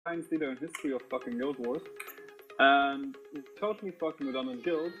science leader in history of fucking Guild Wars. And totally fucking redundant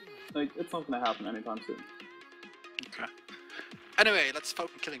guild. Like, it's not gonna happen anytime soon. Okay. Anyway, let's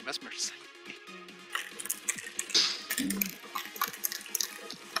focus on killing Mesmers.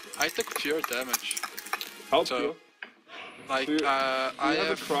 I took pure damage. How so, pure? Like, do you I have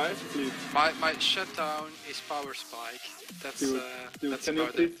have a price, please? My shutdown is power spike. That's Dude, that's can you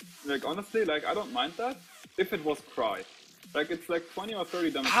about please, it. like, honestly, like, I don't mind that if it was cry. Like, it's like 20 or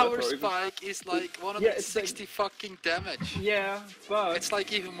 30 damage. Power spike is like 160 like, fucking damage. Yeah, but it's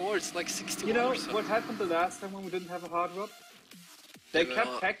like even more. It's like 61. you know or something. what happened the last time when we didn't have a hard rod? They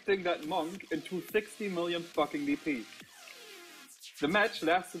kept hacking that monk into 60 million fucking DP. The match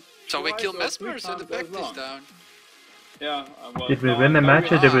lasted. So we kill twice or Mesmers and the three times effect as is long. down. Yeah, well, Did we win the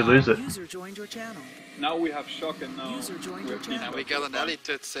match or did we lose it? User joined your channel. Now we have shock and now User joined your channel. And we got an elite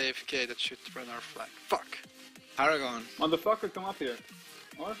AFK that should run our flag. Fuck. Paragon. Motherfucker, come up here.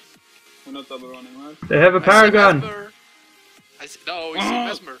 What? We're not double running, right? They have a Paragon! No, we see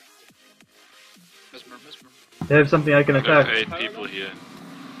Mesmer. Mesmer. They have something I can attack. There's 8 people here.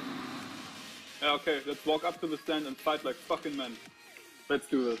 Yeah, okay, let's walk up to the stand and fight like fucking men. Let's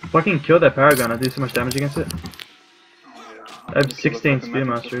do this. Fucking kill that Paragon, I do so much damage against it. I have 16 spear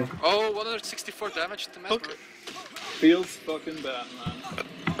mastery. Oh, 164 damage to Mesmer. Okay. Feels fucking bad, man.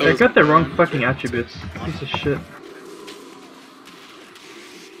 I got the wrong fucking attributes. Piece of shit.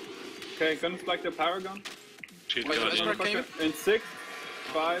 Okay, gonna spike the Paragon. Cheat Wait, code. Mesmer came? In 6,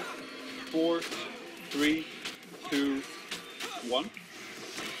 5, 4, 3, 2, 1.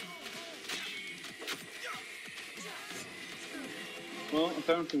 Well,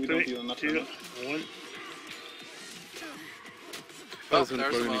 apparently we don't deal enough damage. 1. Oh,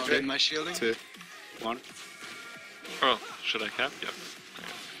 there's one. Trade my shielding. 2. 1. Oh, should I cap? Yep.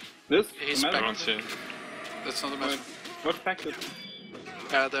 This? He's the back. magic? Everyone's here. That's not a Wait, Mesmer. what packed it?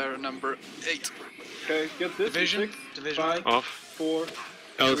 They're number 8. Okay, get this. Division. 6, Division. 5, Off. 4,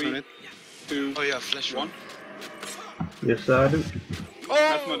 Ellis 3, on it. 2, Oh yeah, flash 1. Yes, I do. Oh,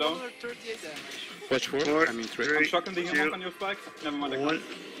 Mesmer down. 138 damage. Watch 4. I mean 3. I'm shocking the Humok on your spike. Never mind, I can't.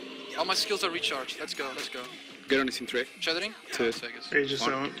 All my skills are recharged. Let's go. Get on this in 3. Shattering? 2. Aegis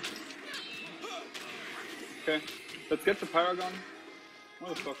on. Okay, let's get the Paragon.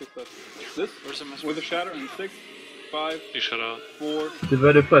 What the fuck is that? This? Where's the Mesmer? With a shatter in 6, 5, You shut out. 4,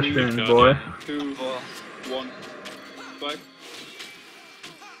 Divided flash beam, boy. 2, 1. Spike.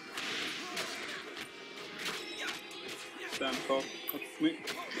 Damn, call. That's me.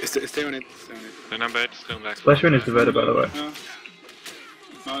 Stay on it. The number 8 is going back. Flash beam is divided, by the way. Yeah.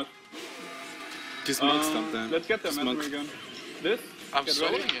 Nice. Just make stop them. Let's get the Mesmer again. This? I'm get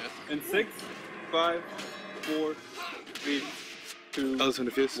soloing ready. it. In 6, 5, 4, 3, 2, Ellis on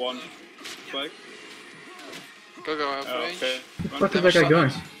the fist. 1. Spike. Go, out of range. Okay. What is that guy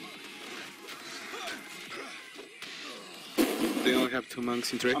going? They only have 2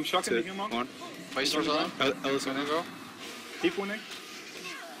 monks in 3. I'm shocking 2, the Humok. 1. Waster's on. Ellis on Gonna it. go. Keep winning.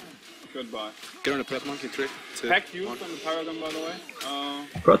 Goodbye. Get on the plat monk in 3. 2. Pack used 1. on the Paragon, by the way.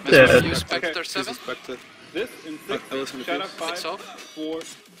 Got Mesmer dead. use Spectre Okay. 7. Suspected. This in 6, Ellis on the shatter fist. 5, It's off. 4,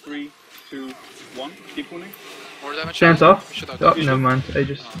 3, 2, 1. Keep winning. More damage. Chance off. Should Oh, never mind.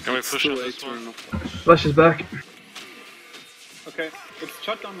 Aegis. Can we push Too on late this to one? run off. Flash is back. Okay, it's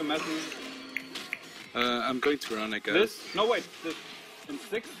shut down the Mesmer. I'm going to run, I guess. This? No, wait. This. In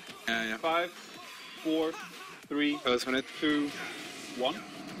 6, Yeah. 5, 4, 3, Ellis on it. 2, 1.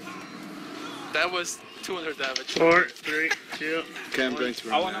 That was 200 damage. 4, 3, 2. Okay, I'm going to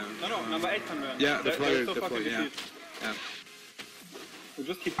I run wanna, now. no, number 8 can run. Yeah, the They're flyer, so the fucking flyer, yeah. defeated. Yeah. We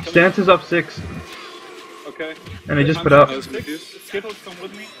just keep killing Stance is up 6. Okay. And he just put up. Ellis on the 6, fist. Skittles, come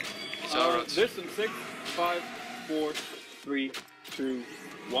with me. It's alright. This in 6, 5, 4, 3, 2,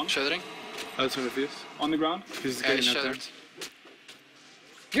 1. Shattering. Ellis on the fist. On the ground. This is Yeah, getting he's out there. shattered.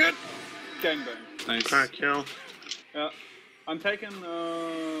 Good! Gangbang. Nice. Alright, kill. Yeah. I'm taking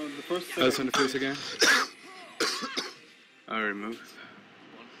the first Ellis on six. the face again. I removed.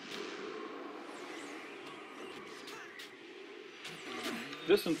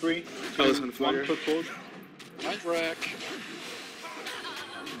 This in 3, 2, Ellis on the 1. flyer. Put forward. Mind wreck.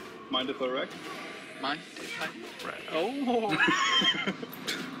 Mind if I wreck. Mind if I wreck. Oh.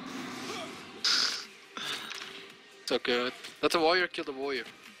 So good. Let the warrior kill the warrior.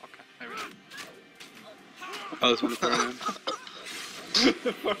 Okay, maybe. Ellis on the Paragon.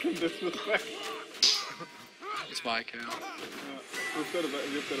 Fucking disrespect. It's my kill. You've got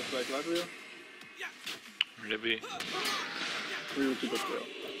a flag, right, Rio? Maybe. Rio to the trail.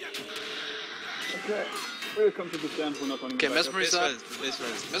 Okay. We'll come to the stand, we're not running Okay, back. Mesmer is up. Yeah,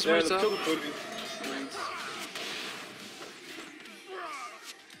 Mesmer is let's up. kill the podium.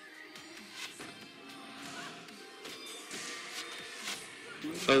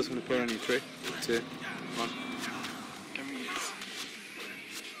 I was gonna put on you 3, 2, 1. Give me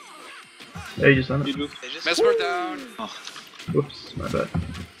Hey, just done You it. just They just Mesmer down. Whoops, my bad.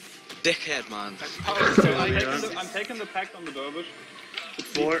 dickhead, man. I'm taking the pact on the dervish. It's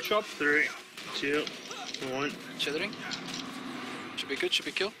 4, deep chop. 3, 2, 1. Shithering. Should be good, should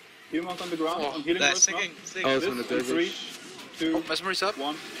be kill. Heal monk on the ground. Oh, I'm healing That's first now. singing. I was This gonna in dervish. 3, 2, Oh, Mesmer is up.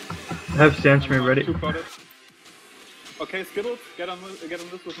 1. I have stance me ready. 2 potted. Okay, Skittles, get on this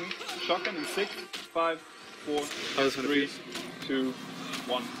with me. Shotgun in 6, 5, 4, I was gonna 3, fuse. 2,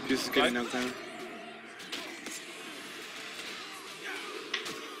 1. Fuse is getting knocked down.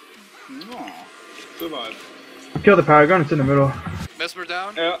 No. Survive. Kill the Paragon, it's in the middle. Mesmer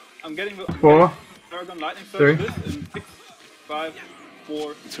down. I'm getting the 4, Paragon lightning Three. surge. This in 6, 5,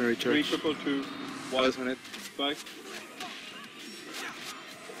 4, It's gonna 3, recharge. triple 2, I 1. was gonna. Spike.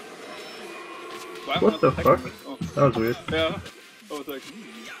 What the fuck? Oh, That was weird. yeah. I was like,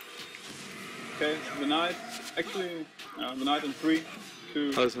 okay, the knight. Actually, the knight in 3,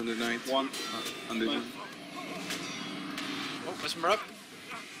 2, I was on the 9th. 1. On the Nice. Oh, Mesmer up.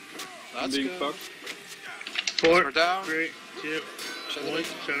 I'm That's being good. fucked. 4, Mesmer down. 3, 2, 1. Shithering.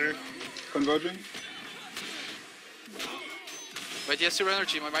 Center. Converging. Wait, he has 0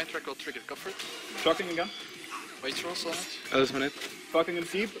 energy. My mind track will trigger. Go for it. Shocking again. Wait rolls on it. I was on it. Fucking in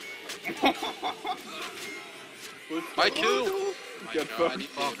deep. My kill! Oh, My Get god, fucked. I need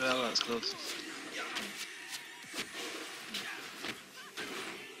Oh, well, that's close.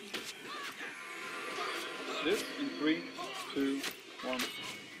 This in 3, 2, 1.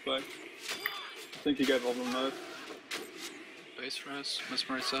 Spike. I think he gave all the knife. Base res.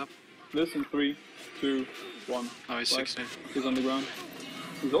 Mesmer is up. This in 3, 2, 1. Oh, he's Spike. 16. He's on the ground.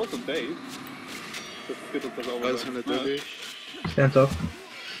 He's also dazed. The Skittles is over I was there. on the Yeah. dervish. Stance off.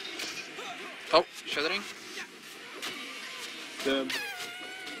 Oh, Shithering. Dead.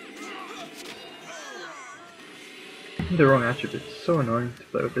 The wrong attributes. So annoying to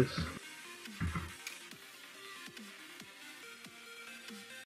play with this.